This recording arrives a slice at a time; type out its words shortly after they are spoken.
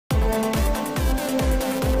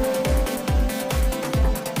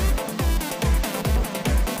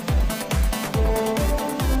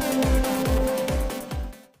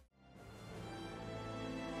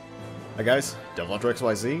Hi guys,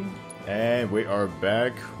 DevilHunterXYZ, and we are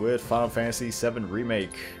back with Final Fantasy VII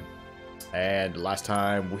Remake. And last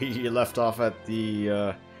time we left off at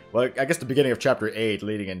the, well, I guess the beginning of Chapter 8,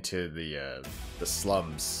 leading into the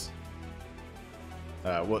slums.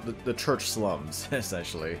 Well, the church slums,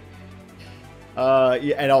 essentially.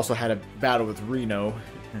 Yeah, and also had a battle with Reno.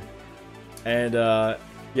 And, yeah,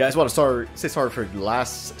 I just want to say sorry for the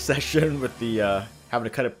last session with the, having to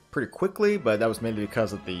cut it pretty quickly, but that was mainly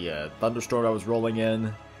because of the thunderstorm that was rolling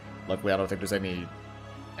in. Luckily, I don't think there's any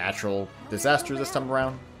natural disasters this time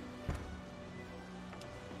around.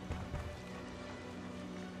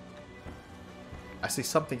 I see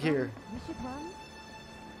something here. We should run.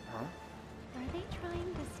 Huh? Are they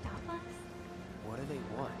trying to stop us? What do they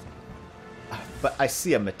want? But I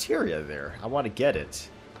see a materia there. I want to get it.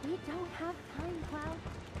 We don't have time, Cloud.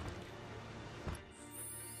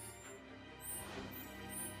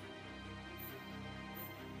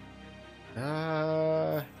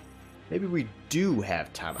 Maybe we do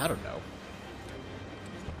have time. I don't know.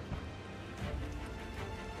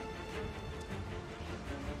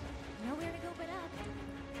 Nowhere to go but up.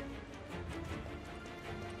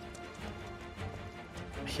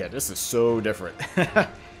 Yeah, this is so different.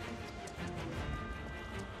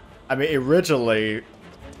 I mean, originally,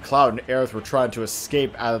 Cloud and Aerith were trying to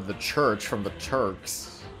escape out of the church from the Turks.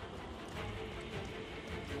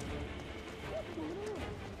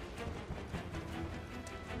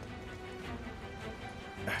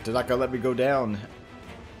 They're not gonna let me go down.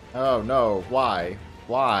 Oh no, why?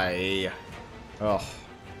 Why? Oh.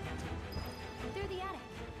 Through the attic.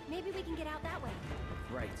 Maybe we can get out that way.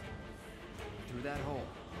 Right. Through that hole.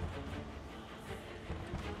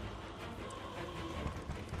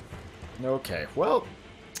 Okay, well.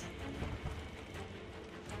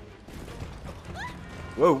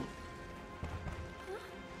 Whoa.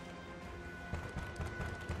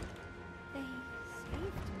 They saved me.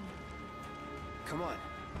 Come on.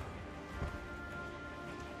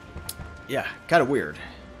 Yeah, kind of weird.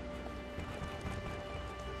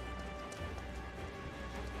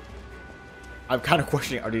 I'm kind of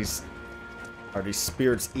questioning, are these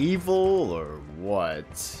spirits evil or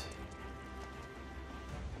what?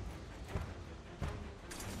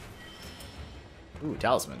 Ooh,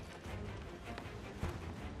 talisman.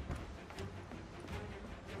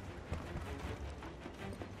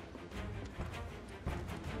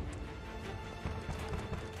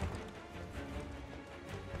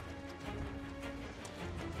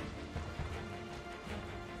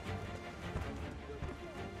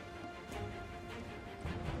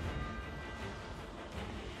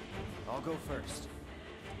 I'll go first.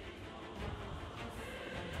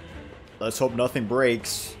 Let's hope nothing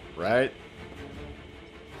breaks, right?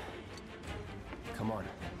 Come on.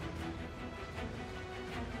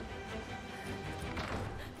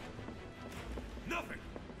 Nothing.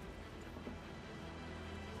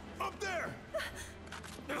 Up there. Hey,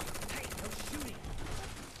 no shooting.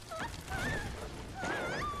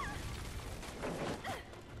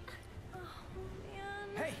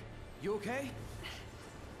 Man. Hey, you okay?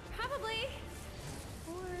 Probably.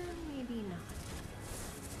 Or maybe not.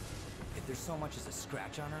 If there's so much as a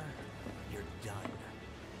scratch on her, you're done.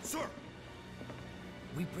 Sir.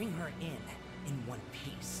 We bring her in one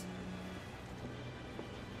piece.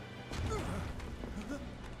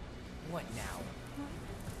 What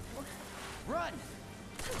now? Run!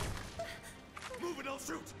 Move and I'll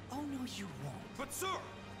shoot. Oh no, you won't. But sir.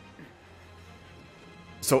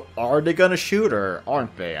 So are they gonna shoot her,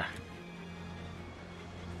 aren't they?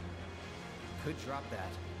 Could drop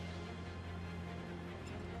that.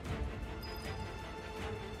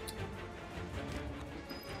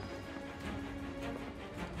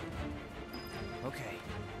 Okay.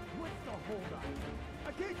 What's the hold up?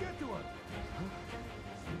 I can't get to her.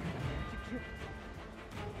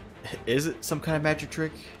 Is it some kind of magic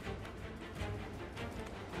trick?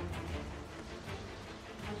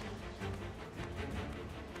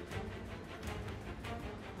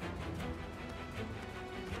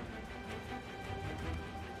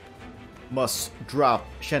 Must drop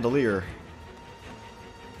chandelier.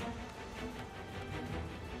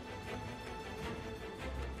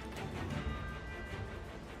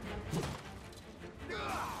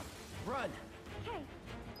 Run! Hey,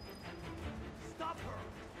 Stop her.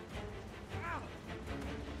 Ow.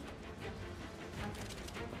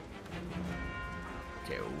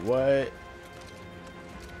 Okay, what?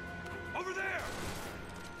 Over there.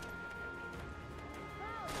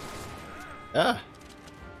 Ah.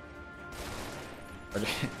 Are they...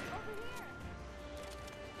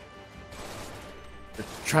 They're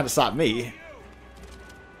trying to stop me.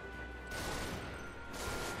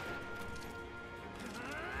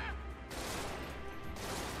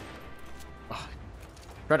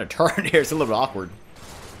 Trying to turn here, it's a little bit awkward.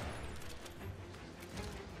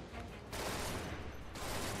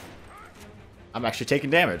 I'm actually taking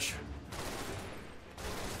damage.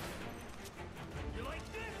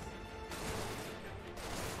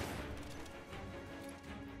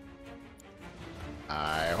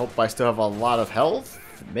 I hope I still have a lot of health,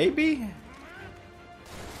 maybe?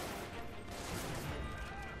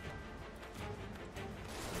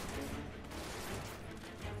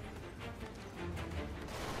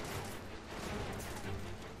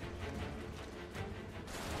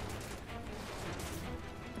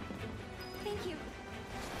 Thank you.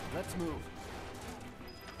 Let's move.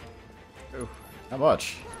 Ooh, not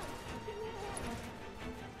much.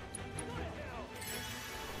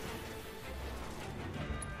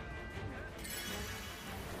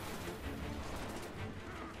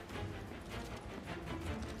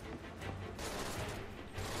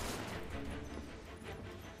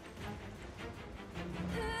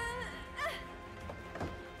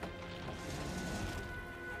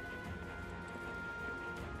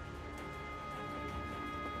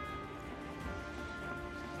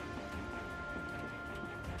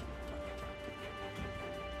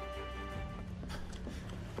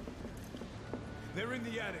 They're in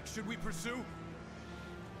the attic. Should we pursue?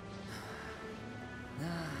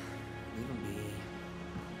 Leave him be.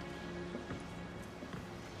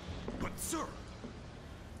 But sir,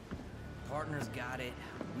 Partners got it.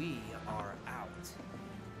 We are out.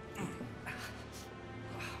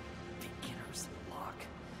 Beginner's luck.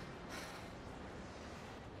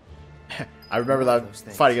 I remember that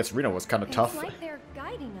fight against Reno was kind of tough. It's like they're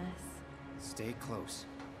guiding us. Stay close.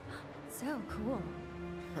 So cool.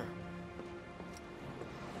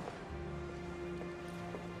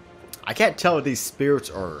 I can't tell if these spirits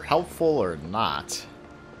are helpful or not.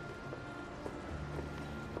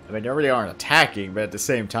 I mean, they really aren't attacking, but at the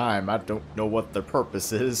same time, I don't know what their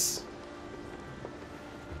purpose is.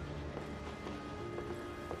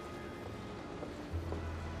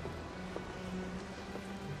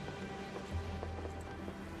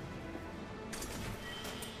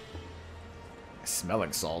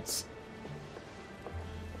 Smelling salts.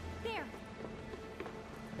 There.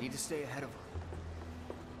 Need to stay ahead of her.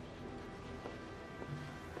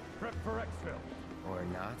 prep for exfil. Or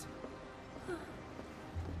not.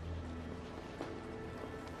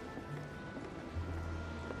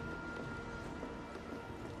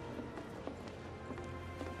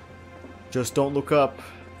 Just don't look up.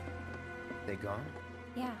 They gone?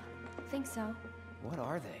 Yeah, think so. What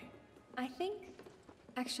are they? I think...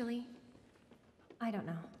 Actually, I don't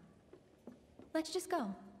know. Let's just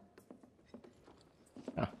go.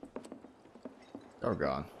 Oh. They're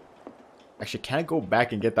gone. Actually, can I go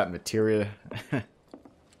back and get that materia?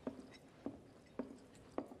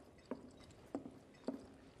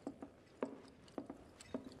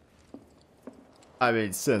 I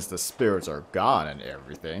mean, since the spirits are gone and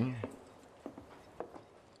everything.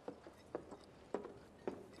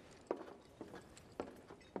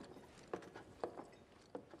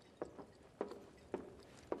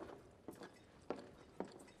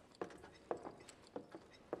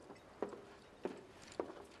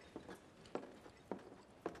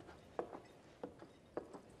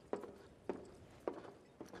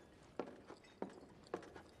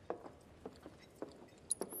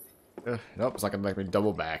 Nope, it's not gonna make me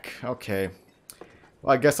double back. Okay.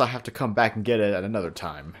 Well, I guess I'll have to come back and get it at another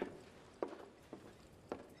time.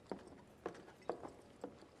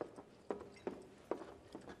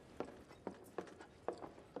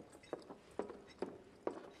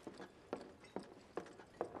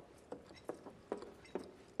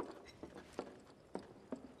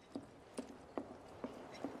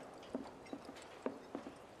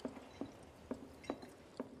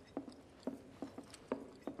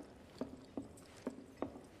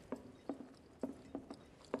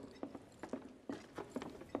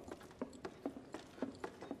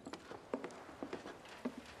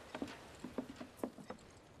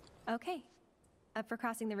 Okay. Up for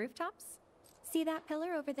crossing the rooftops? See that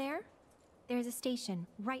pillar over there? There's a station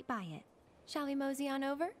right by it. Shall we mosey on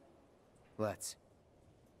over? Let's.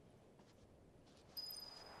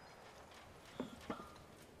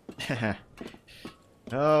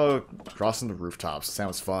 Oh, crossing the rooftops.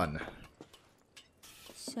 Sounds fun.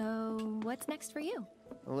 So, what's next for you?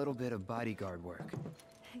 A little bit of bodyguard work.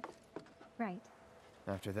 Right.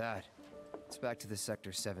 After that, it's back to the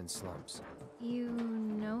Sector 7 slums. You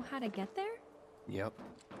know how to get there? Yep.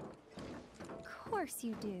 Of course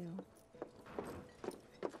you do.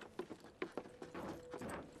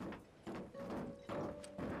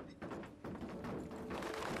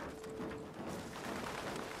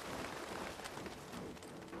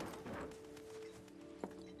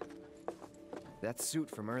 That suit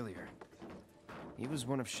from earlier. He was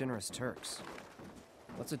one of Shinra's Turks.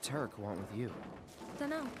 What's a Turk want with you?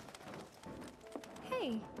 Dunno.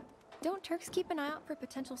 Hey, don't Turks keep an eye out for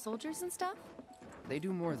potential soldiers and stuff? They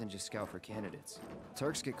do more than just scout for candidates.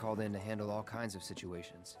 Turks get called in to handle all kinds of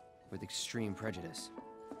situations, with extreme prejudice.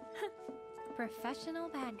 Professional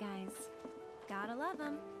bad guys. Gotta love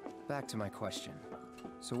them. Back to my question.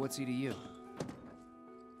 So what's he to you?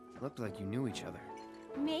 Looked like you knew each other.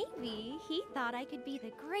 Maybe he thought I could be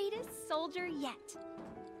the greatest soldier yet.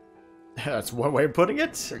 That's one way of putting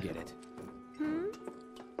it. Forget it.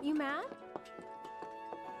 You mad?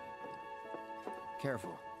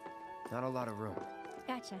 Careful. Not a lot of room.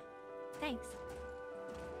 Gotcha. Thanks.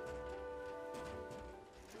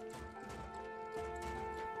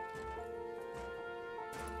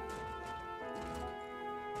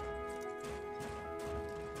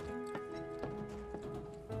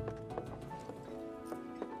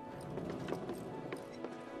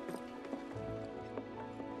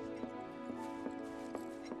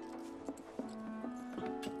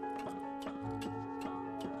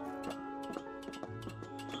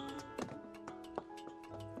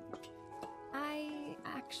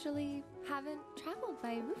 Actually haven't traveled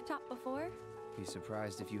by rooftop before. Be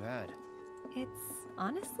surprised if you had. It's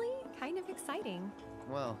honestly kind of exciting.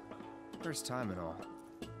 Well, first time and all.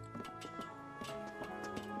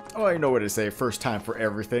 Oh, I know what to say. First time for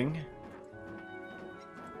everything.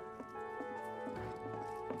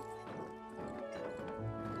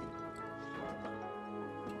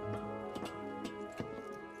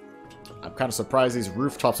 I'm kind of surprised these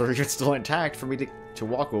rooftops are even still intact for me to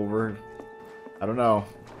walk over. I don't know.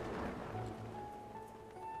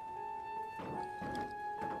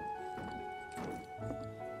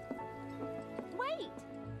 Wait!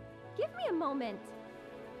 Give me a moment.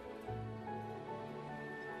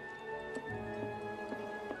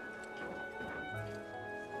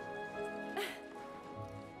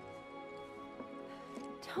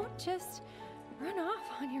 Don't just run off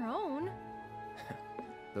on your own.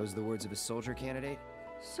 Those the words of a soldier candidate?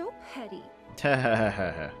 So petty.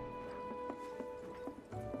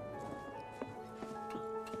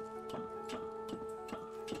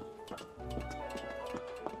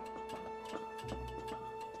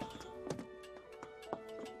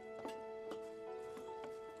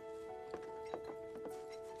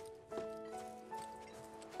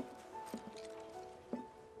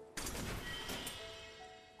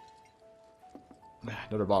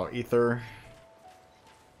 Another bottle of ether.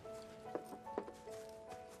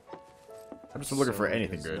 I'm just looking for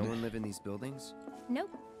anything does good. No one live in these buildings?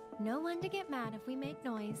 Nope. No one to get mad if we make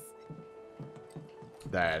noise.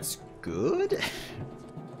 That's good.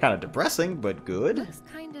 Kind of depressing, but good. Looks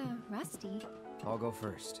kinda rusty. I'll go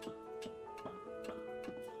first.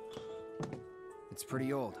 It's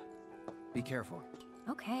pretty old. Be careful.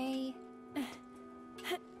 Okay.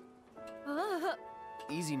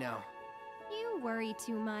 Easy now. You worry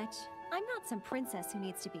too much. I'm not some princess who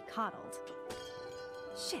needs to be coddled.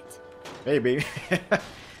 Shit. Maybe.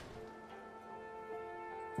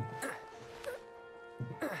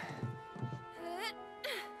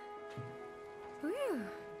 Whew.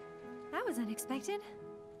 That was unexpected.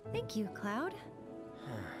 Thank you, Cloud.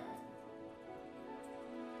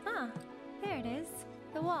 Ah, there it is.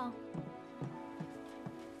 The wall.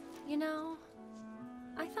 You know,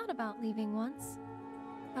 I thought about leaving once,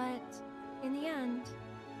 but in the end,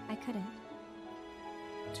 I couldn't.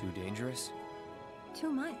 Too dangerous? Too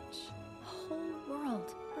much. A whole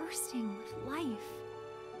world bursting with life.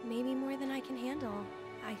 Maybe more than I can handle,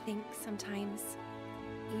 I think sometimes.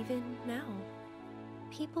 Even now.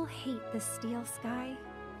 People hate the steel sky,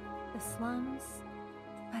 the slums,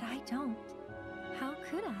 but I don't. How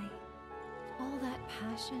could I? All that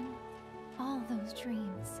passion, all those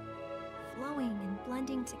dreams, flowing and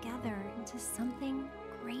blending together into something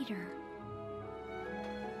greater.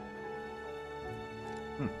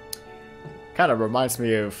 Kind of reminds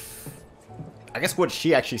me of, I guess, what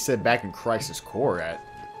she actually said back in Crisis Core.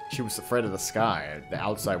 She was afraid of the sky, the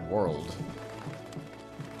outside world.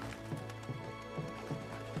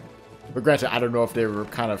 But granted, I don't know if they were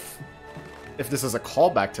kind of, if this is a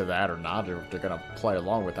callback to that or not, or if they're gonna play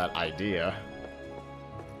along with that idea.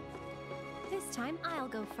 This time I'll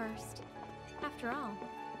go first. After all,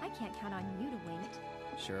 I can't count on you to wait.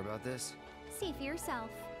 Sure about this? See for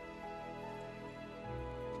yourself.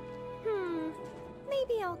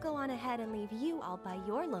 Maybe I'll go on ahead and leave you all by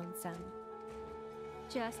your lonesome.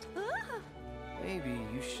 Just, Maybe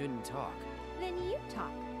you shouldn't talk. then you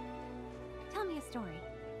talk. Tell me a story.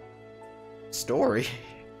 Story?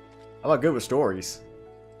 I'm not good with stories.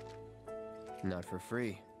 Not for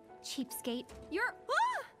free. Cheapskate. You're,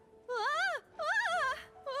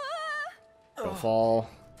 Don't fall.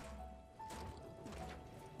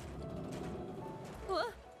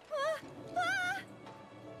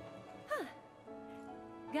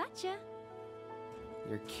 Gotcha.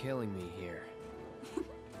 You're killing me here.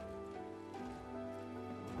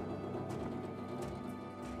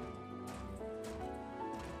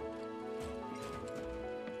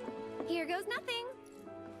 Here goes nothing.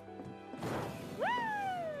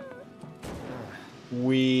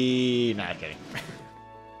 Not kidding.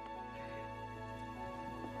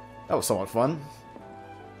 That was somewhat fun.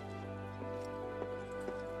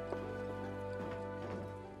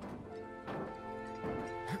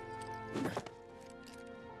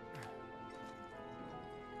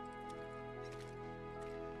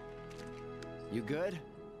 You good?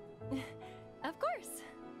 Of course.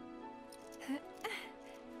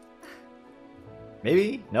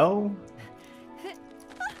 Maybe? No?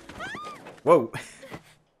 Whoa.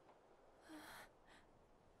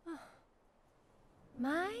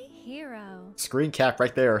 My hero. Screen cap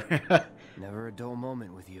right there. Never a dull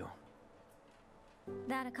moment with you.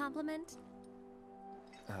 That a compliment?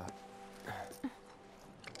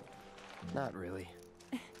 Not really.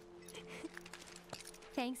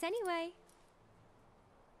 Thanks anyway.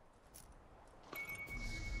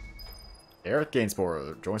 Aerith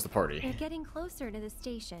Gainsborough joins the party. We're getting closer to the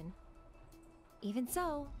station. Even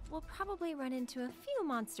so, we'll probably run into a few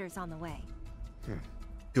monsters on the way.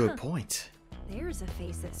 Good point. There's a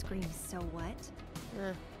face that screams, so what?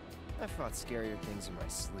 I fought scarier things in my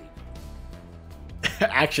sleep.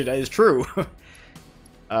 Actually, that is true.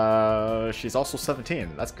 She's also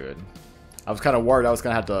 17. That's good. I was kind of worried I was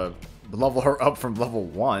going to have to level her up from level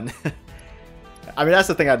 1. I mean, that's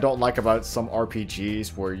the thing I don't like about some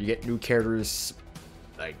RPGs, where you get new characters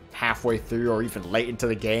like halfway through or even late into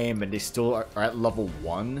the game and they still are at level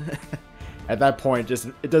 1. At that point,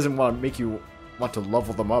 it doesn't want to make you want to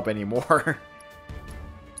level them up anymore.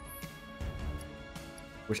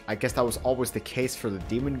 Which I guess that was always the case for the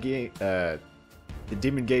Demon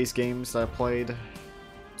Gaze games that I played.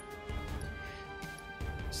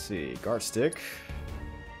 Let's see, guard stick.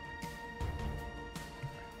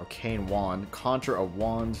 Arcane wand. Conjure a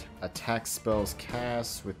wand. Attack spells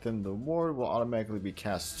cast within the ward will automatically be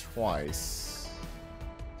cast twice.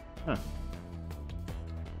 Huh.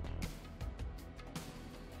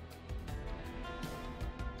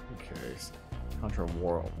 Okay. Conjure a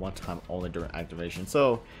ward one time only during activation.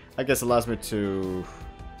 So, I guess it allows me to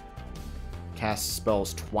cast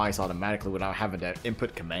spells twice automatically without having to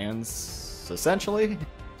input commands, essentially.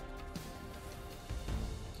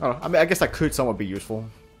 Oh, I mean, I guess that could somewhat be useful.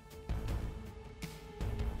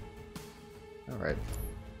 Alright.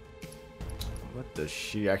 What does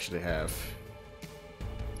she actually have?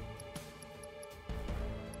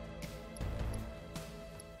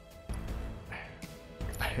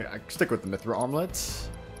 I stick with the Mithril Armlet.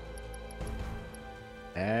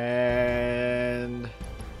 And...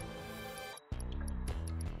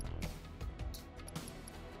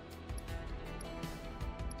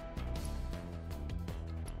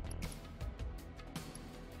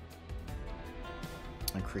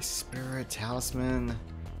 increase spirit, talisman.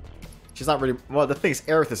 She's not really... well, the thing is,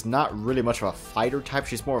 Aerith is not really much of a fighter type.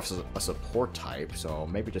 She's more of a support type, so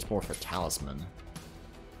maybe just more of a talisman.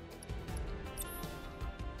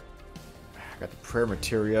 Got the prayer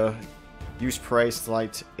materia. Use price,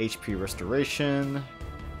 light HP restoration.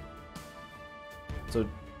 So,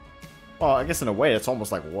 well, I guess in a way, it's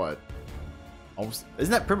almost like what? Almost,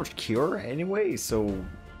 isn't that pretty much cure anyway? So,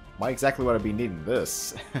 why exactly would I be needing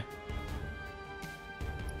this?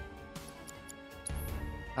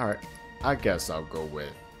 Alright, I guess I'll go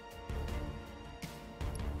with...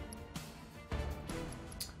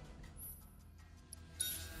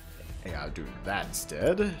 yeah, I'll do that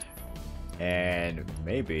instead. And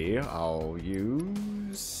maybe I'll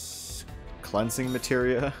use... cleansing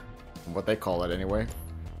materia. What they call it anyway.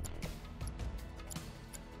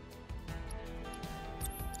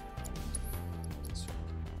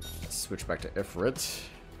 Let's switch back to Ifrit.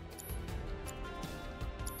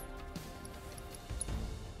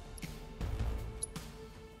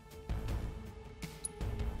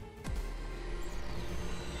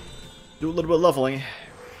 Do a little bit of leveling.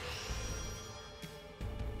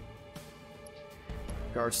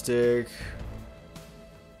 Guard stick.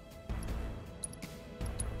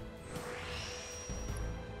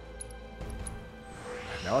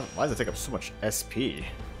 Now, why does it take up so much SP?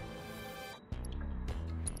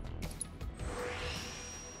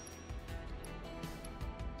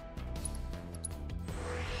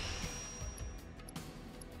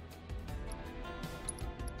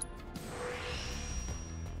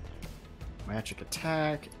 Magic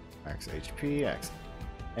attack, max HP, max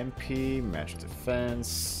MP, match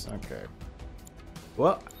defense. Okay.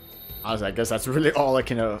 Well, honestly, I guess that's really all I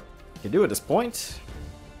can do at this point.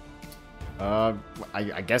 I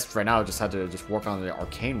guess right now I just had to just work on the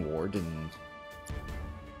arcane ward and,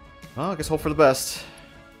 well, I guess hope for the best.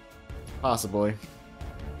 Possibly.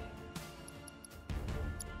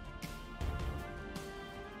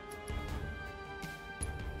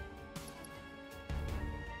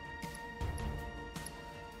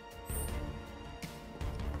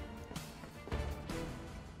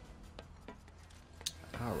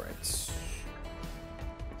 Alright.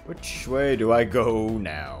 Which way do I go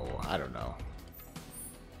now? I don't know.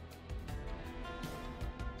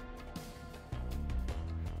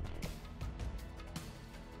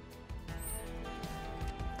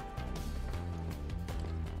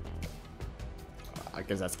 I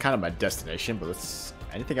guess that's kind of my destination, but let's...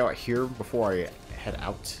 Anything out here before I head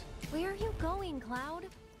out? Where are you going, Cloud?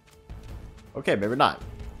 Okay, maybe not.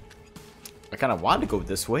 I kind of wanted to go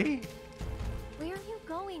this way. Where are you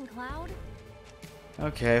going, Cloud?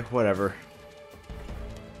 Okay, whatever.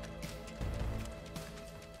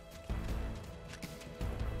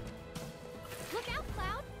 Look out,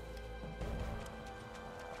 Cloud!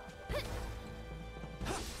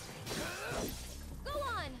 Go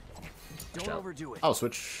on! Don't overdo it. I'll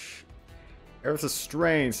switch. Aerith's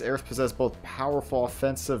strengths. Aerith possesses both powerful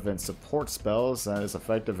offensive and support spells and is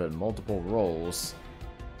effective in multiple roles.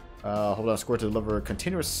 Hold on square to deliver a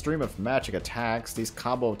continuous stream of magic attacks. These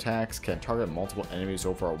combo attacks can target multiple enemies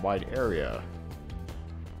over a wide area.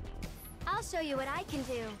 I'll show you what I can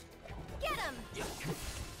do. Get him!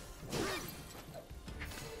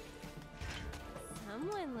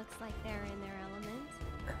 Someone looks like they're in their element.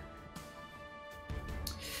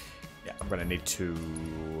 Yeah, I'm gonna need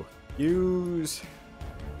to use...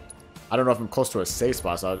 I don't know if I'm close to a safe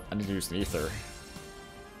spot, so I need to use an ether.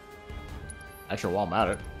 Actually, while I'm at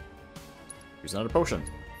it, use another potion.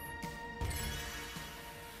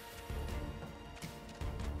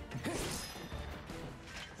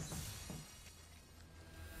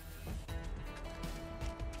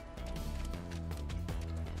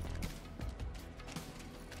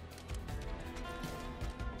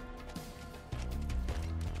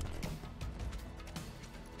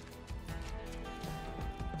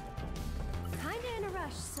 Kinda in a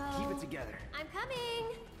rush, so... Keep it together. I'm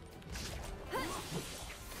coming!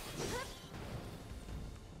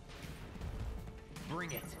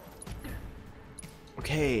 Bring it.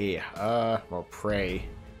 Okay, well, pray.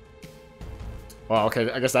 Well,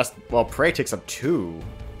 okay, I guess that's... Well, pray takes up 2.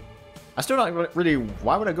 I still not really...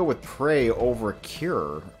 Why would I go with pray over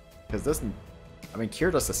cure? Because this... I mean,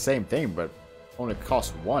 cure does the same thing, but only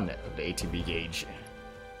costs 1 of the ATB gauge.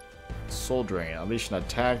 Soul Drain. Unleash an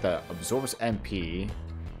attack that absorbs MP.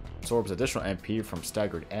 Absorbs additional MP from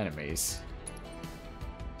staggered enemies.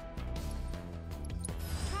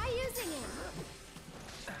 Try using it!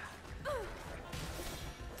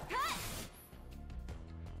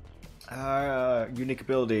 Unique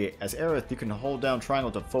ability. As Aerith, you can hold down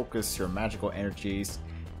triangle to focus your magical energies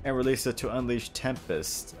and release it to unleash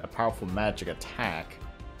Tempest, a powerful magic attack.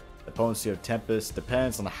 The potency of Tempest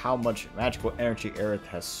depends on how much magical energy Aerith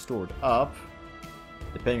has stored up.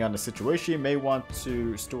 Depending on the situation, you may want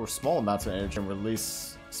to store small amounts of energy and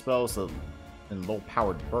release spells in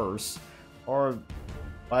low-powered bursts, or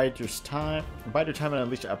bide your time and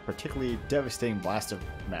unleash a particularly devastating blast of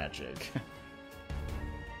magic.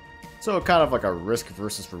 So kind of like a risk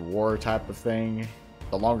versus reward type of thing.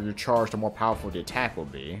 The longer you charge, the more powerful the attack will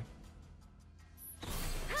be.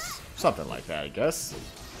 Something like that, I guess.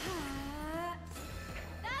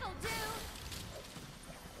 That'll do!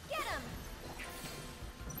 Get him!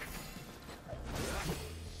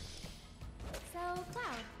 So,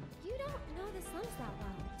 Cloud, you don't know the slums that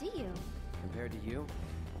well, do you? Compared to you?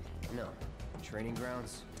 No. Training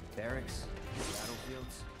grounds, barracks,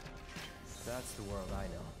 battlefields. That's the world I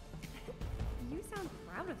know. You sound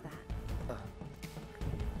proud of that.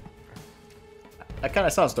 That kind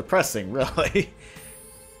of sounds depressing, really.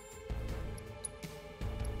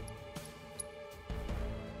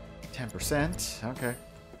 %. Okay.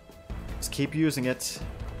 Just keep using it.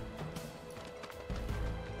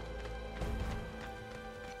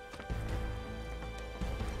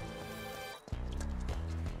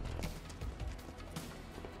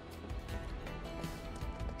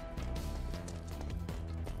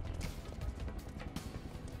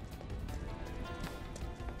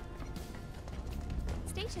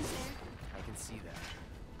 Stations there. I can see that.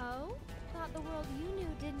 Oh? Thought the world you knew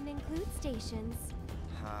didn't include stations.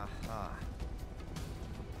 Ha ha.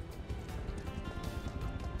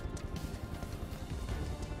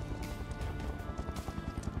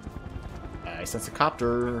 Nice, that's a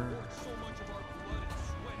copter.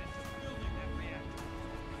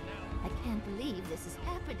 I can't believe this is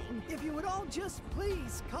happening. If you would all just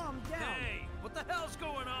please calm down. Hey, what the hell's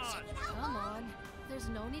going on? Come on. There's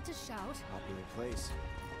no need to shout. Popular place.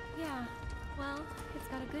 Yeah, well, it's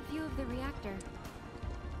got a good view of the reactor.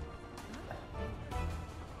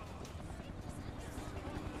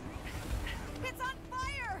 It's on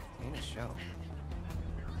fire! Ain't a show.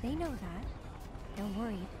 They know that. They're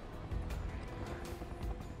worried.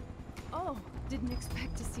 Oh, didn't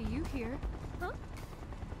expect to see you here. Huh?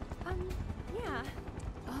 Yeah,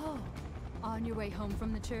 Oh, on your way home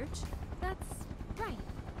from the church? that's right.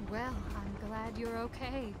 Well, I'm glad you're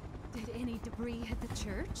okay. Did any debris hit the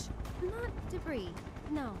church? Not debris,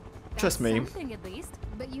 no. Trust me. Something at least,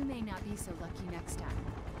 but you may not be so lucky next time.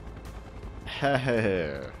 Heh.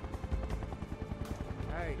 Hey,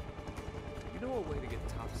 you know a way to get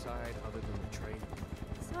topside other than the train?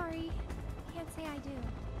 Sorry, can't say I do.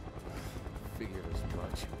 Figured as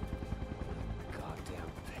much.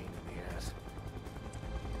 Goddamn pain in the ass.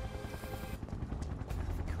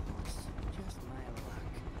 Just my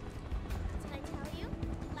luck. Did I tell you?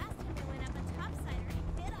 Last time I went up a topsider,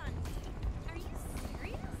 I hit on me. Are you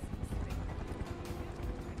serious?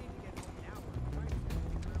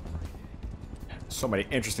 So many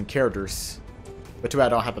interesting characters. But too bad I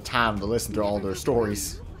don't have the time to listen to all their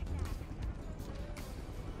stories.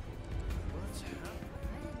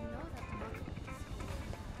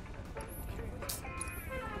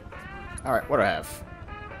 Alright, what do I have?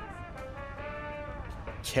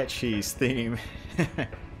 Catchy's theme.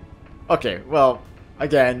 Okay, well,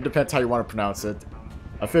 again, depends how you want to pronounce it.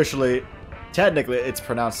 Officially, technically, it's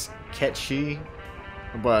pronounced Ketchy,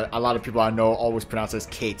 but a lot of people I know always pronounce it as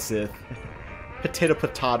Kate Sith. Potato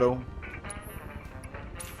potato.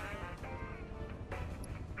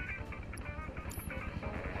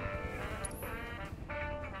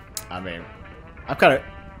 I mean, I'm kind of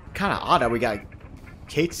odd that we got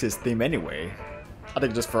Kate Sith theme anyway. I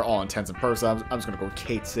think just for all intents and purposes, I'm just gonna go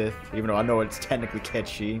Kate Sith, even though I know it's technically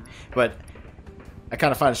Ketchy. But I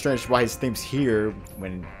kind of find it strange why his theme's here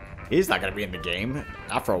when he's not gonna be in the game,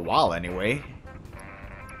 not for a while anyway.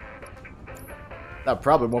 That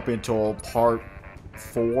probably won't be until part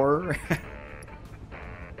 4.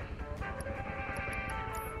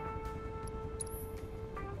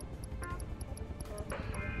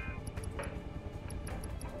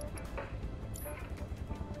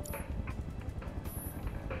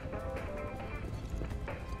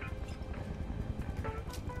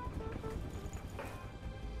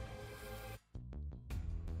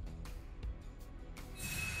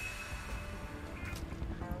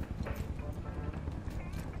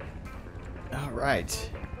 Alright.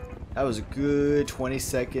 That was a good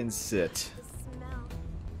 20-second sit. The smell.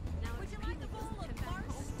 Now would you like a bowl of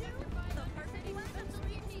farce stew? The perfect weapon.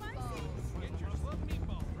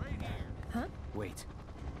 Huh? Wait.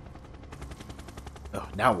 Oh,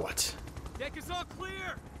 now what? Deck is all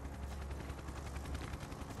clear!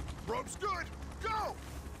 Rope's good. Go!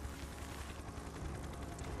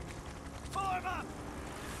 Form up!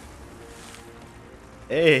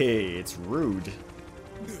 Hey, it's rude.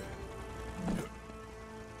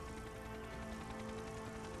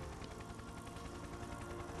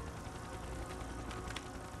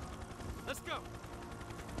 Let's go!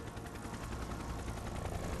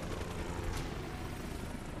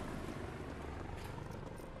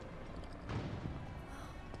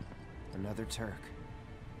 Another Turk.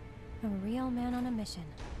 A real man on a mission.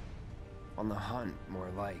 On the hunt, more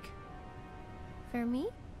like. For me?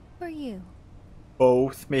 For you?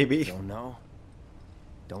 Both, maybe. Don't know.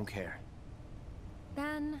 Don't care.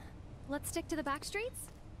 Then, let's stick to the back streets?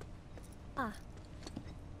 Ah.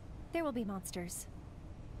 There will be monsters.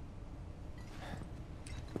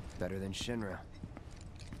 Better than Shinra.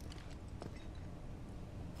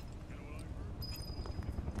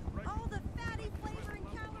 All the fatty flavor and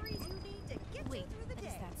calories you need to get you through the day.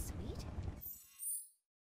 Is that sweet?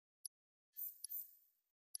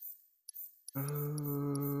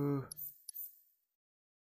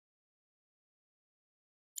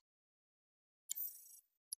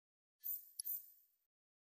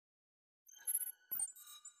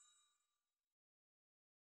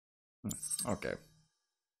 Okay.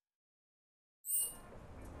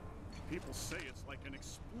 People say it's like an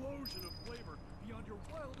explosion of flavor beyond your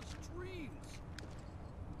wildest dreams.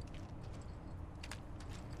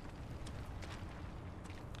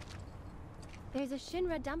 There's a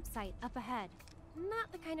Shinra dump site up ahead.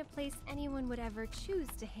 Not the kind of place anyone would ever choose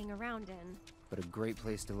to hang around in. But a great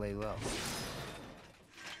place to lay low.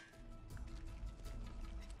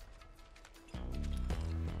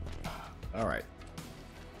 Alright.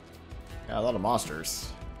 Yeah, a lot of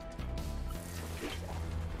monsters.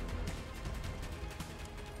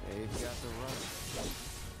 They've got the run.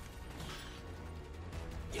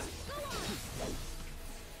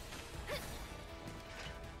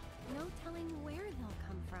 No telling where they'll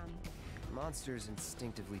come from. Monsters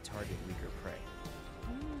instinctively target weaker prey.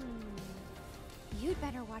 You'd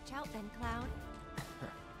better watch out then, Cloud.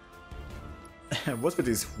 What's with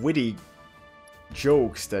these witty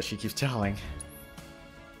jokes that she keeps telling?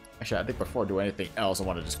 Actually, I think before I do anything else, I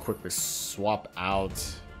want to just quickly swap out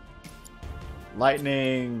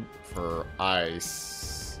lightning for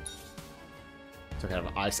ice. So I can have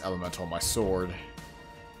an ice elemental on my sword.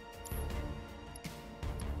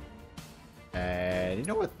 And you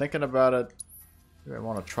know what? Thinking about it, I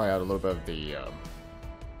want to try out a little bit of the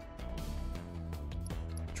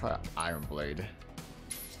try Iron Blade.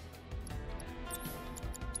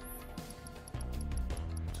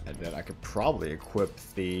 And then I could probably equip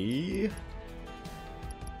the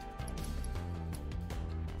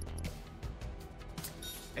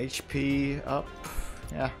HP up.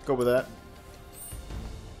 Yeah, go with that.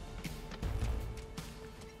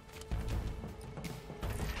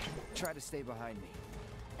 Try to stay behind me.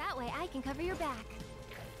 That way I can cover your back.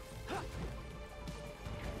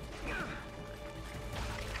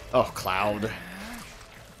 Oh, Cloud.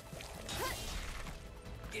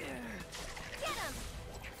 Get him!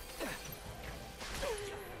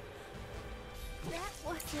 That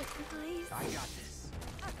wasn't nice. I got this.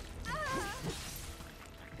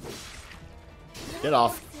 Get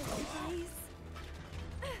off.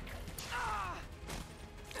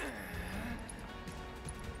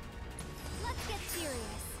 Let's get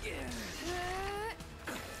serious.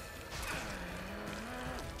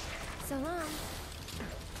 So long.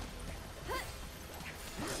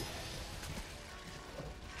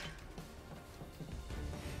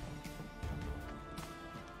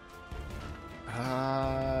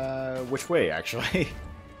 Which way, actually?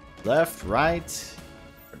 Left, right?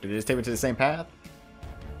 Or did it just take me to the same path?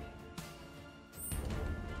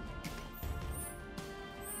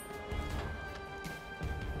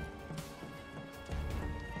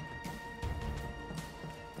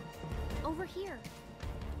 Over here.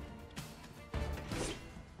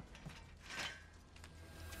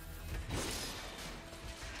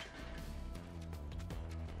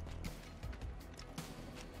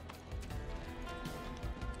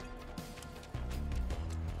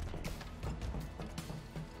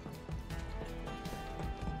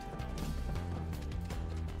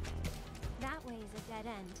 That way is a dead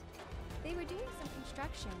end. They were doing some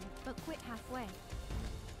construction, but quit halfway.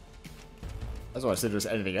 That's why I said there's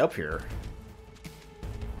anything up here.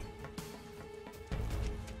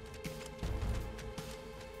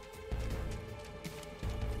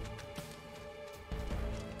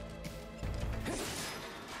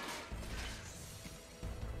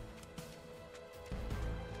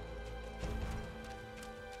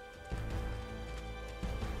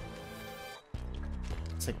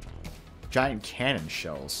 It's like giant cannon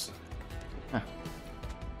shells. Huh.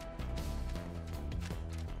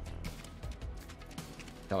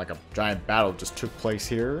 Got like a giant battle just took place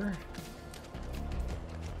here.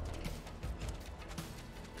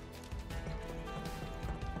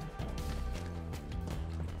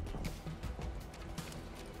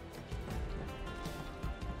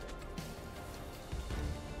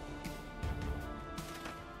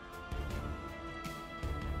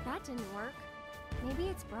 That didn't work. Maybe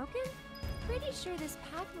it's broken? Pretty sure this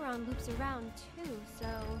path we're on loops around too, so...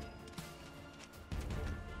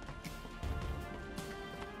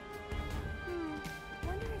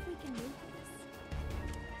 Wonder if we can move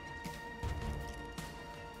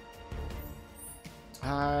this.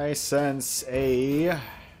 I sense a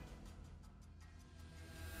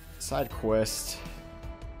side quest.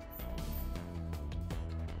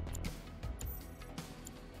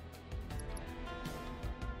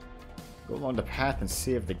 Go along the path and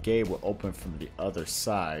see if the gate will open from the other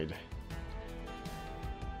side.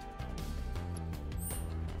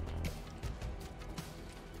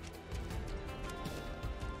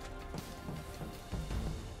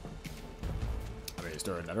 I mean, is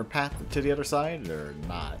there another path to the other side or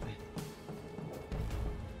not?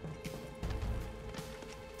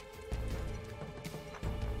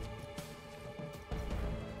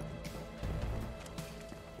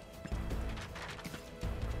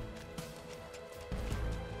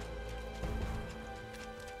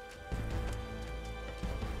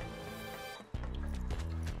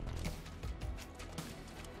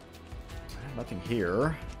 Nothing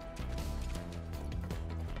here.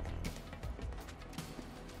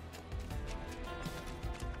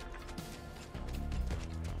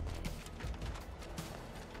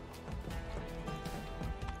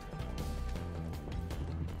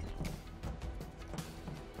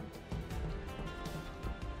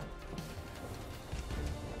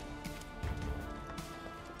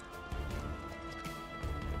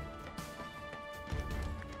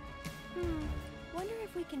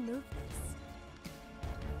 if we can move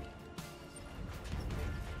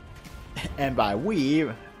this? And by we,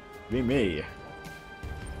 be me.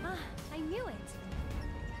 Ah, I knew it.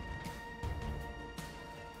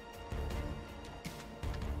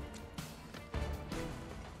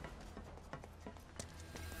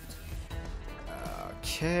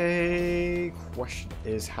 Okay, question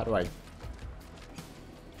is, how do I...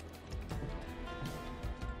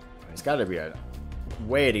 There's gotta be a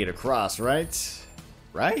way to get across, right?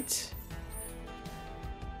 Right?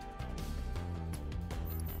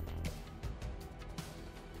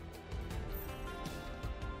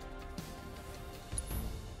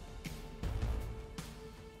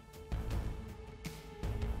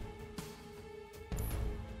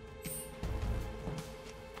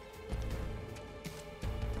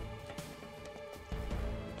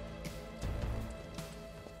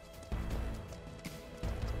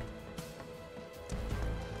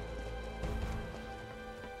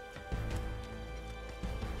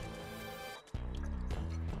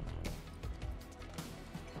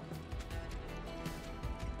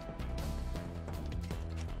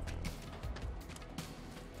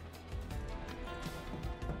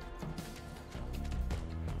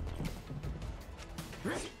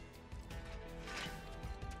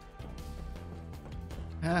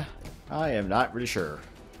 I am not really sure.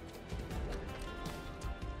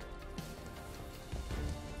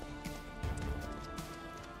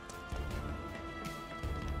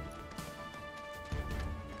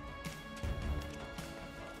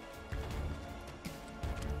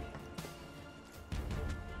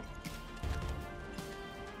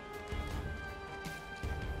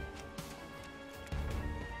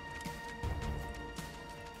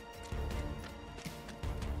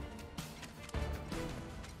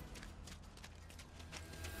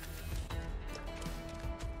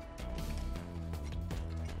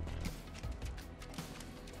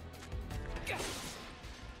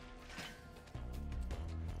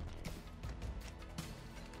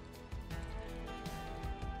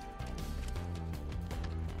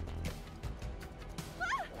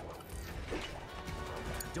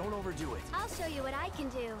 Don't overdo it. I'll show you what I can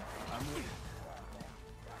do. I'm with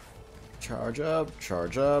Charge up,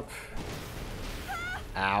 charge up.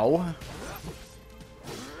 Ow.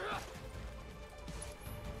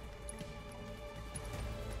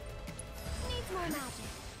 Needs more magic.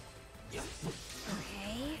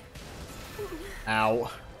 Okay. Ow.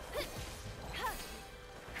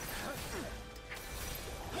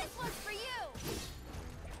 This one's for you.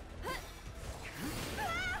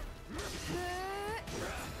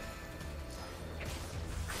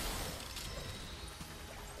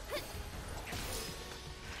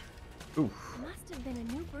 Ooh. Must have been a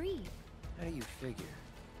new breed. How do you figure?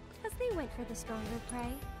 Because they went for the stronger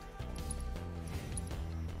prey.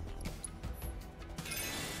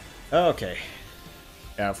 Okay.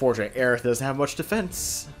 Yeah, unfortunately, Aerith doesn't have much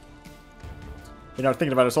defense. You know,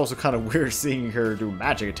 thinking about it, it's also kind of weird seeing her do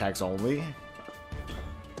magic attacks only.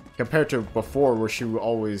 Compared to before, where she would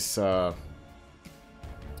always,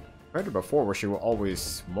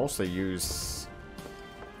 mostly use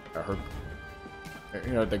her,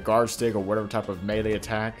 you know, the guard stick or whatever type of melee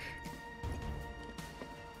attack.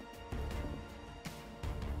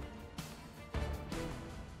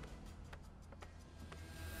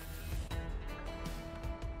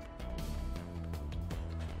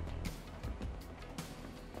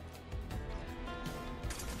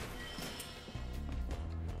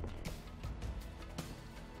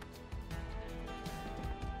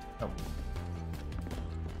 Oh.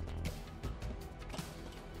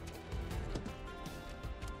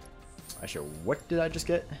 Actually, what did I just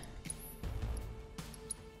get?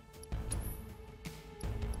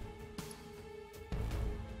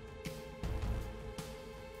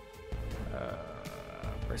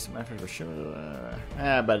 Bracing methods for sure.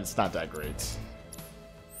 But it's not that great.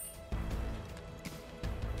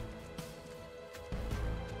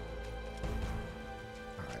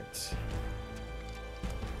 Alright.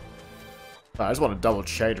 I just want to double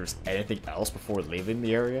check if there's anything else before leaving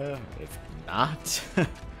the area. If not.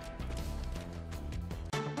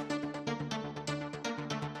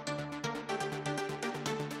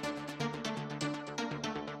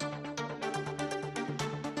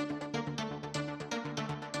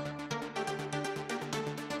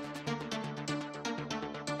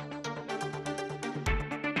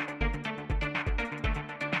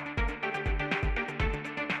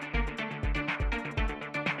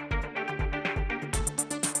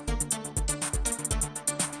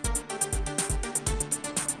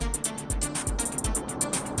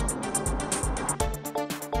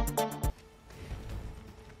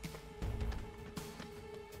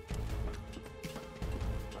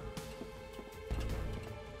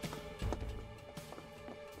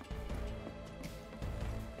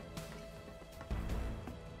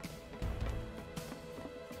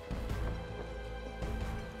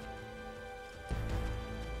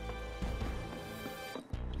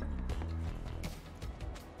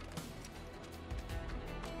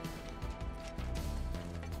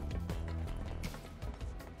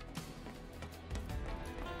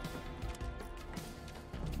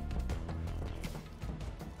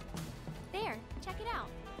 it out.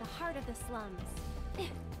 The heart of the slums.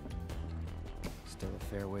 Still a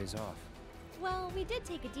fair ways off. Well, we did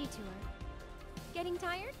take a detour. Getting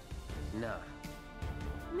tired? Nah.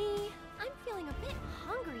 Me, I'm feeling a bit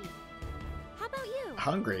hungry. How about you?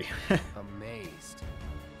 Hungry. Amazed.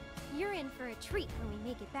 You're in for a treat when we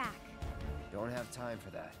make it back. Don't have time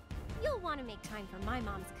for that. You'll want to make time for my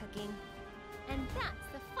mom's cooking. And that's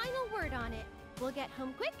the final word on it. We'll get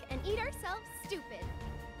home quick and eat ourselves stupid.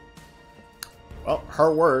 Well,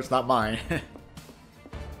 her words, not mine.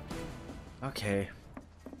 Okay.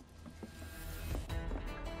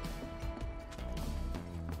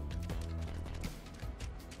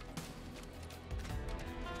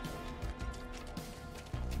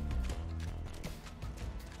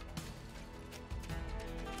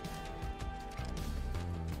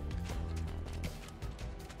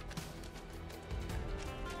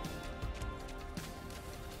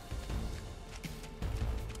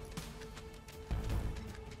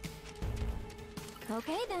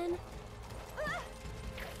 Okay then.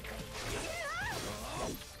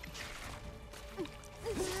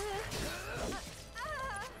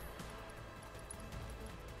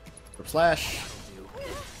 Slash.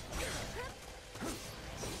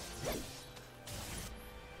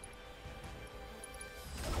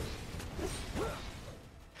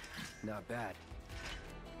 Not bad.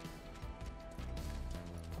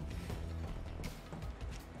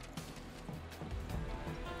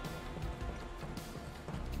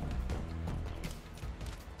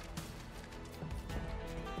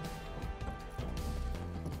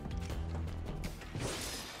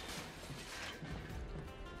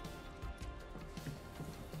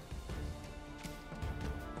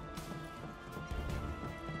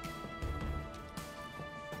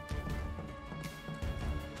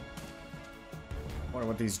 Wonder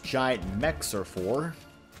what these giant mechs are for.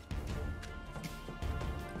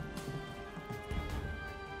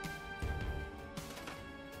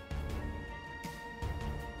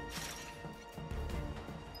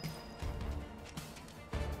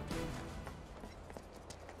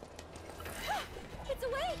 It's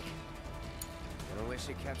awake! I wish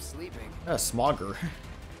it kept sleeping. A smogger.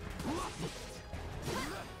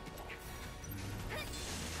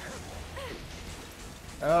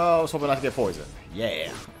 Oh, I was hoping not to get poisoned.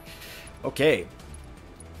 Yeah. Okay.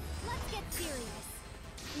 Let's get serious.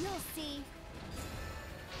 You'll see.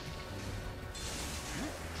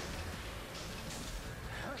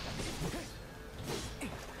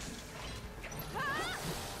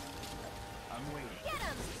 I'm waiting. Get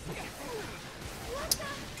him!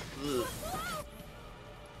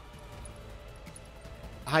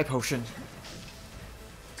 High potion.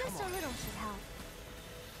 Just a little should help.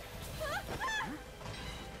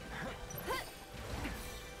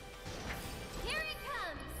 Here it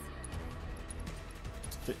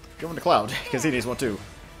comes! Give him the cloud, because he needs one too.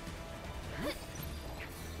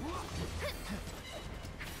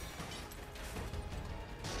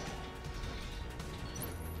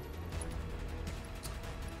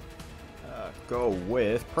 Go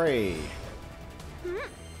with prey.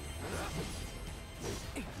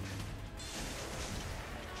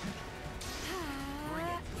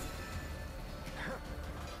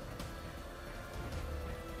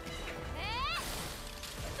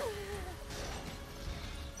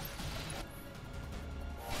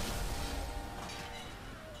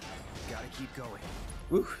 Gotta keep going.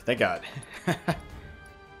 Ooh, thank God.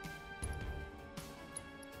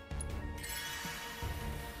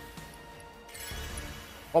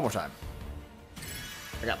 One more time.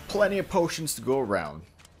 I got plenty of potions to go around.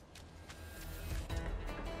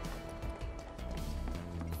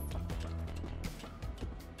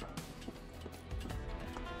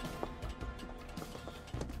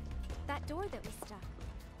 That door that we stuck.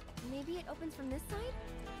 Maybe it opens from this side?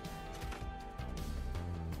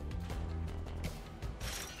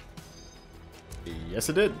 Yes,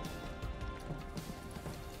 it did.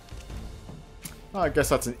 Well, I guess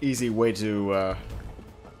that's an easy way to,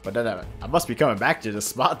 but then I must be coming back to this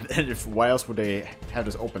spot then, if why else would they have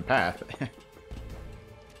this open path?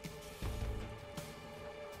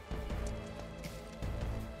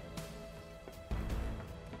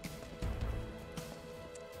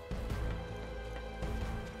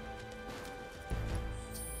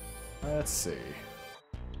 Let's see.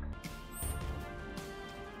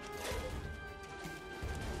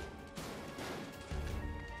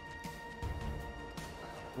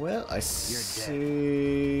 Well, I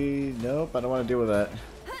see. Nope, I don't want to deal with that.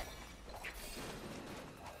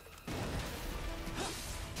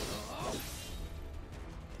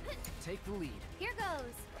 Take the lead. Here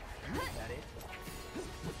goes. That it?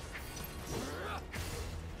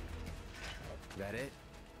 That it?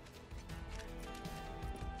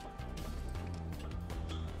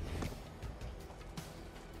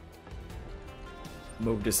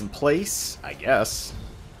 Move this in place, I guess.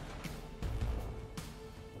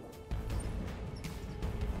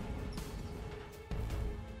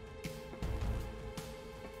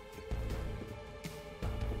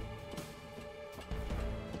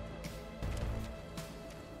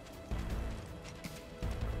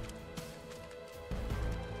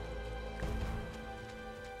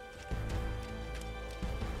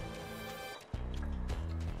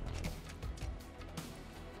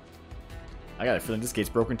 I got a feeling this gate's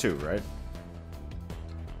broken too, right?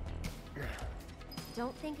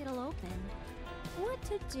 Don't think it'll open. What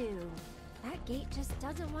to do? That gate just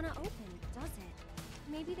doesn't want to open, does it?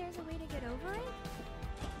 Maybe there's a way to get over it?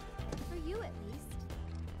 For you, at least.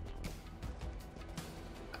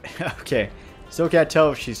 Okay, still can't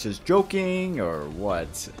tell if she's just joking or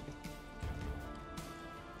what.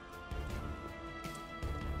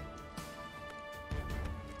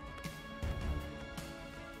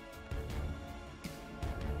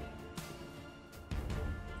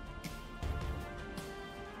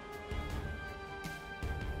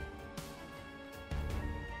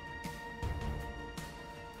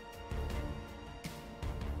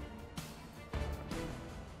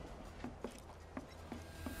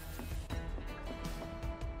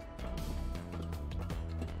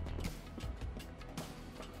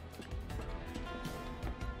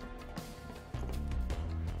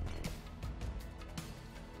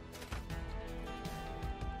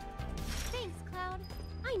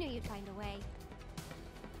 I knew you'd find a way.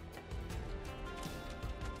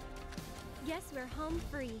 Guess we're home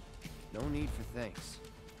free. No need for thanks.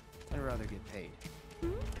 I'd rather get paid.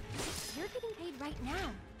 Hmm? You're getting paid right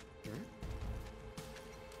now. Hmm?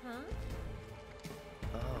 Huh?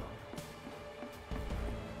 Oh.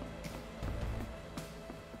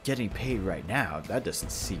 Getting paid right now? That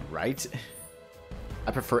doesn't seem right.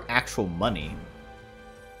 I prefer actual money.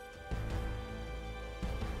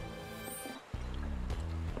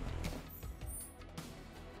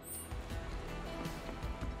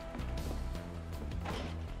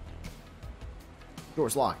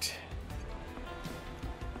 Door's locked.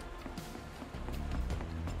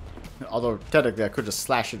 Although, technically, I could just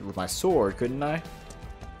slash it with my sword, couldn't I?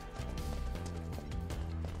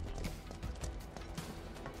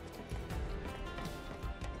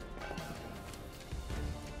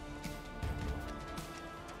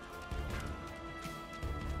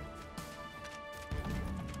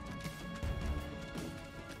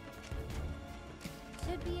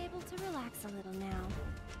 Should be able to relax a little now.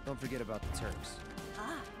 Don't forget about the Turks.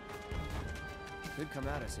 Ah. Could come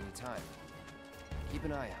at us any time. Keep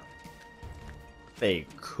an eye out. They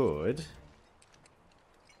could.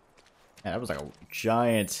 Yeah, that was like a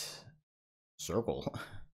giant circle.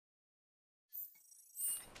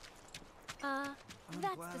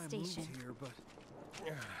 That's the station. Here, but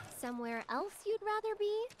Somewhere else you'd rather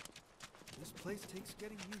be? this place takes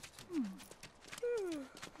getting used to.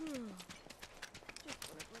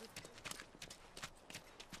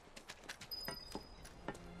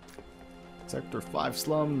 Sector 5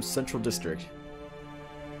 Slums, Central District.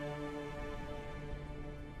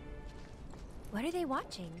 What are they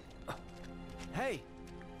watching? Hey!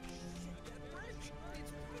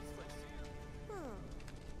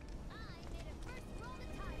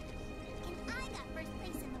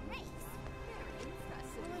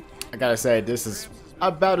 I gotta say, this is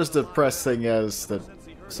about as depressing as the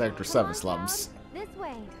Sector 7 Slums. This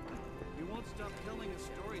way. You won't stop telling us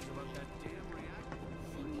stories about that damn reactor.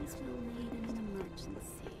 Things were made in an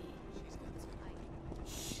emergency.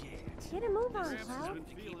 Shit. Get a move on, Gramps has Cloud. been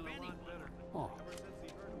feeling a lot better. Oh. Ever since he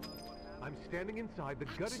heard about what happened. I'm standing inside the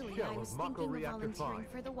gutted Actually, shell I of was Mako thinking of Reactor 5. volunteering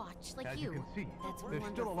for the watch, like As you can see, That's there's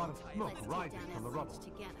still a lot of wonderful. smoke Let's rising take down from the efforts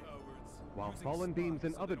rubble. together. While fallen beams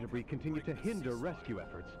and other debris continue to hinder rescue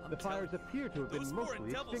efforts, the fires appear to have been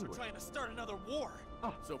mostly extinguished. trying to start another war.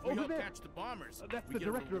 Ah, So if we over all there. catch the bombers, That's we the get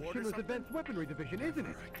a director of reward or Shinra's something? Advanced Weaponry Division, isn't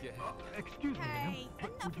it? Excuse me, ma'am,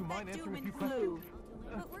 but would you mind answering a few questions?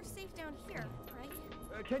 But we're safe down here,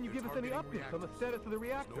 right? Can you give us any updates on the status of the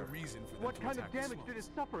reactor? What kind of damage did it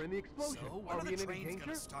suffer in the explosion? Are we in any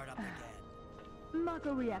danger?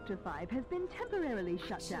 Mako Reactor 5 has been temporarily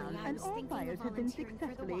shut down, Actually, I and was all thinking of fires have been volunteering for the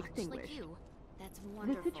successfully watch, extinguished. like you. That's The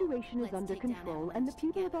wonderful. situation is Let's under take down control, and the efforts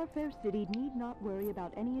people of together. our fair city need not worry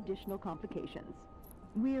about any additional complications.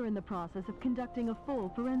 We're in the process of conducting a full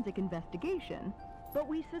forensic investigation, but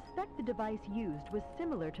we suspect the device used was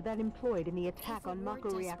similar to that employed in the attack If it on were Mako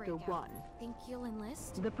to Reactor break out, 1. Think you'll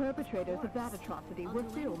enlist? The perpetrators of that course. atrocity I'll were do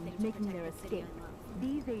filmed anything to making their protect the city escape. I love.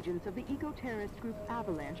 These agents of the eco-terrorist group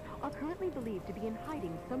Avalanche are currently believed to be in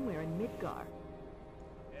hiding somewhere in Midgar.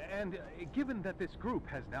 And given that this group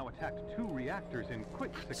has now attacked 2 reactors in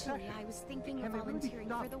quick succession, I was thinking of can they really volunteering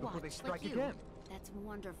stop for the before watch, they strike like you. again? That's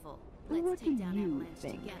wonderful. What Let's do take down you Avalanche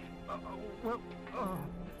think? together.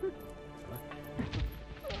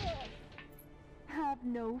 Have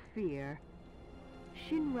no fear.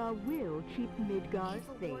 Shinra will keep Midgar If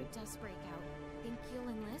a safe. war does break out, think you'll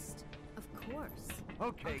enlist? Of course.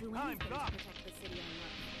 Okay, I'll do time's anything up. to protect the city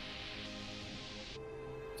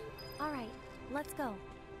on All right, let's go.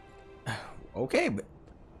 Okay, but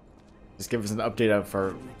just give us an update of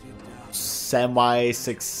our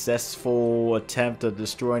semi-successful attempt at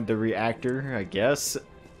destroying the reactor, I guess.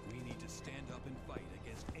 We need to stand up and fight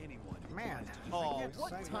against anyone. Man, Oh,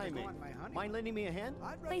 what timing? Mind lending me a hand?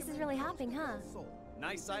 Place is really hopping, huh?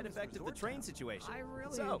 Nice side effect of the train situation. I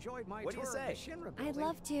really So, enjoyed my what do you tour say? of the Shinra I'd building.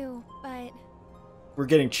 love to, but We're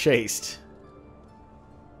getting chased.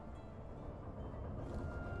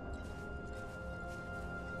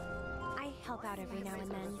 I help out every now and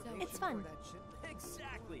then. It's fun.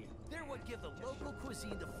 Exactly. They're what give the local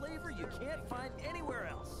cuisine the flavor you can't find anywhere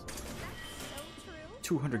else.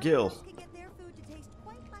 200 gil. could get their food to taste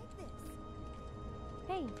quite like this.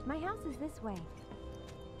 Hey, my house is this way.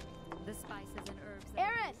 The spices and herbs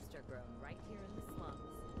Aerith! are grown right here in the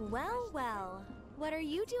slums. Well, well. What are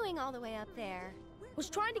you doing all the way up there? Was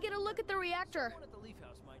trying to get a look at the reactor. Someone at the Leaf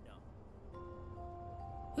House might know.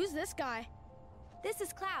 Who's this guy? This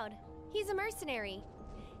is Cloud. He's a mercenary.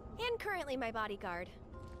 And currently my bodyguard.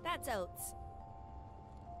 That's Oates.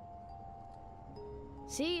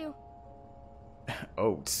 See you.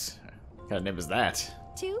 Oats. What kind of name is that?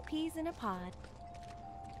 2 peas in a pod.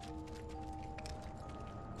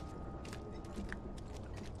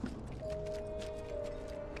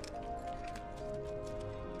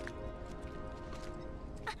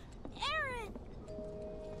 Aerith!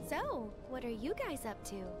 So, what are you guys up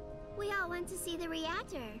to? We all went to see the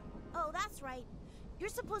reactor. Oh, that's right. You're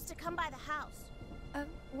supposed to come by the house.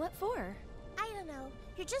 What for? I don't know.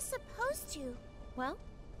 You're just supposed to. Well,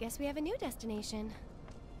 guess we have a new destination.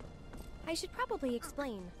 I should probably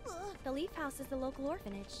explain. The Leaf House is the local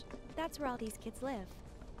orphanage. That's where all these kids live.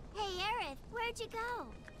 Hey, Aerith, where'd you go?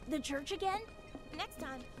 The church again? Next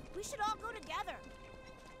time, we should all go together.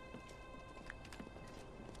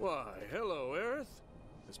 Why, hello, Aerith.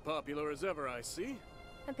 As popular as ever, I see.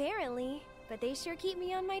 Apparently, but they sure keep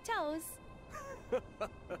me on my toes.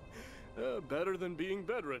 Better than being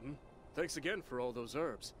bedridden. Thanks again for all those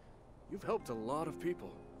herbs. You've helped a lot of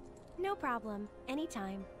people. No problem.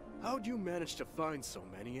 Anytime. How'd you manage to find so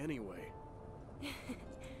many anyway?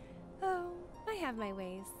 Oh, I have my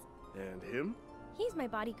ways. And him? He's my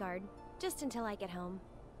bodyguard, just until I get home.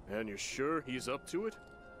 And you're sure he's up to it?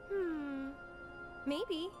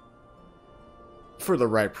 Maybe. For the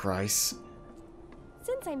right price.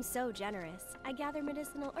 Since I'm so generous, I gather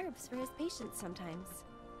medicinal herbs for his patients sometimes.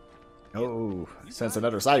 Oh, sense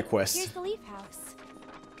another side quest. Here's the Leaf House.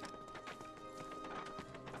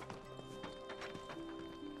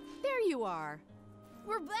 There you are.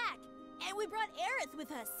 We're back, and we brought Aerith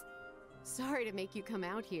with us. Sorry to make you come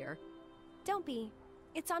out here. Don't be.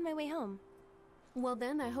 It's on my way home. Well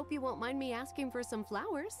then, I hope you won't mind me asking for some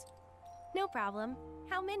flowers. No problem.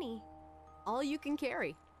 How many? All you can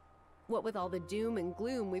carry. What with all the doom and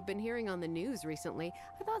gloom we've been hearing on the news recently,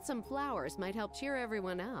 I thought some flowers might help cheer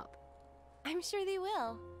everyone up. I'm sure they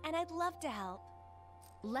will, and I'd love to help.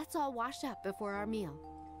 Let's all wash up before our meal.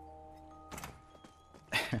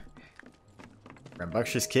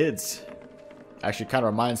 Rambunctious kids. Actually kind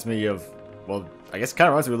of reminds me of, well, I guess it kind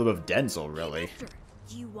of reminds me a little bit of Denzel, really.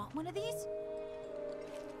 Do you want one of these?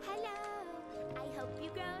 Hello. I hope you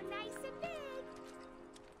grow nice and big.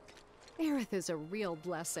 Aerith is a real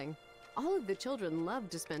blessing. All of the children love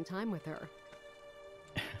to spend time with her.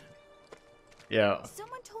 Yeah.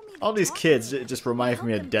 Someone told me All these kids, it just reminds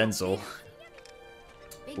me of Denzel.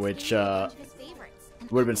 Which, would have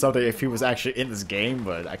been something if he was actually in this game,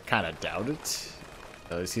 but I kind of doubt it.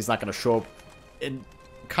 Because he's not going to show up, in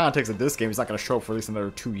context of this game, he's not going to show up for at least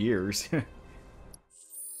another 2 years.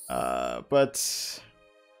 But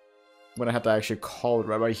I'm going to have to actually call it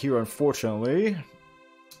right here, unfortunately.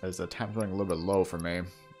 As the time's running a little bit low for me.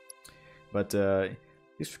 But, at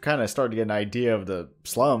least we kind of started to get an idea of the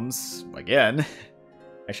slums, again.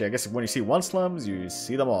 Actually, I guess when you see one slums, you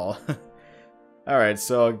see them all. Alright,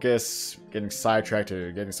 so I guess getting sidetracked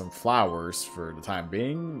to getting some flowers for the time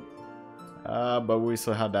being. But we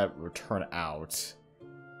still have that return out.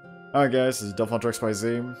 Alright guys, this is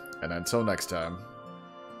DevilHunterXYZ, and until next time.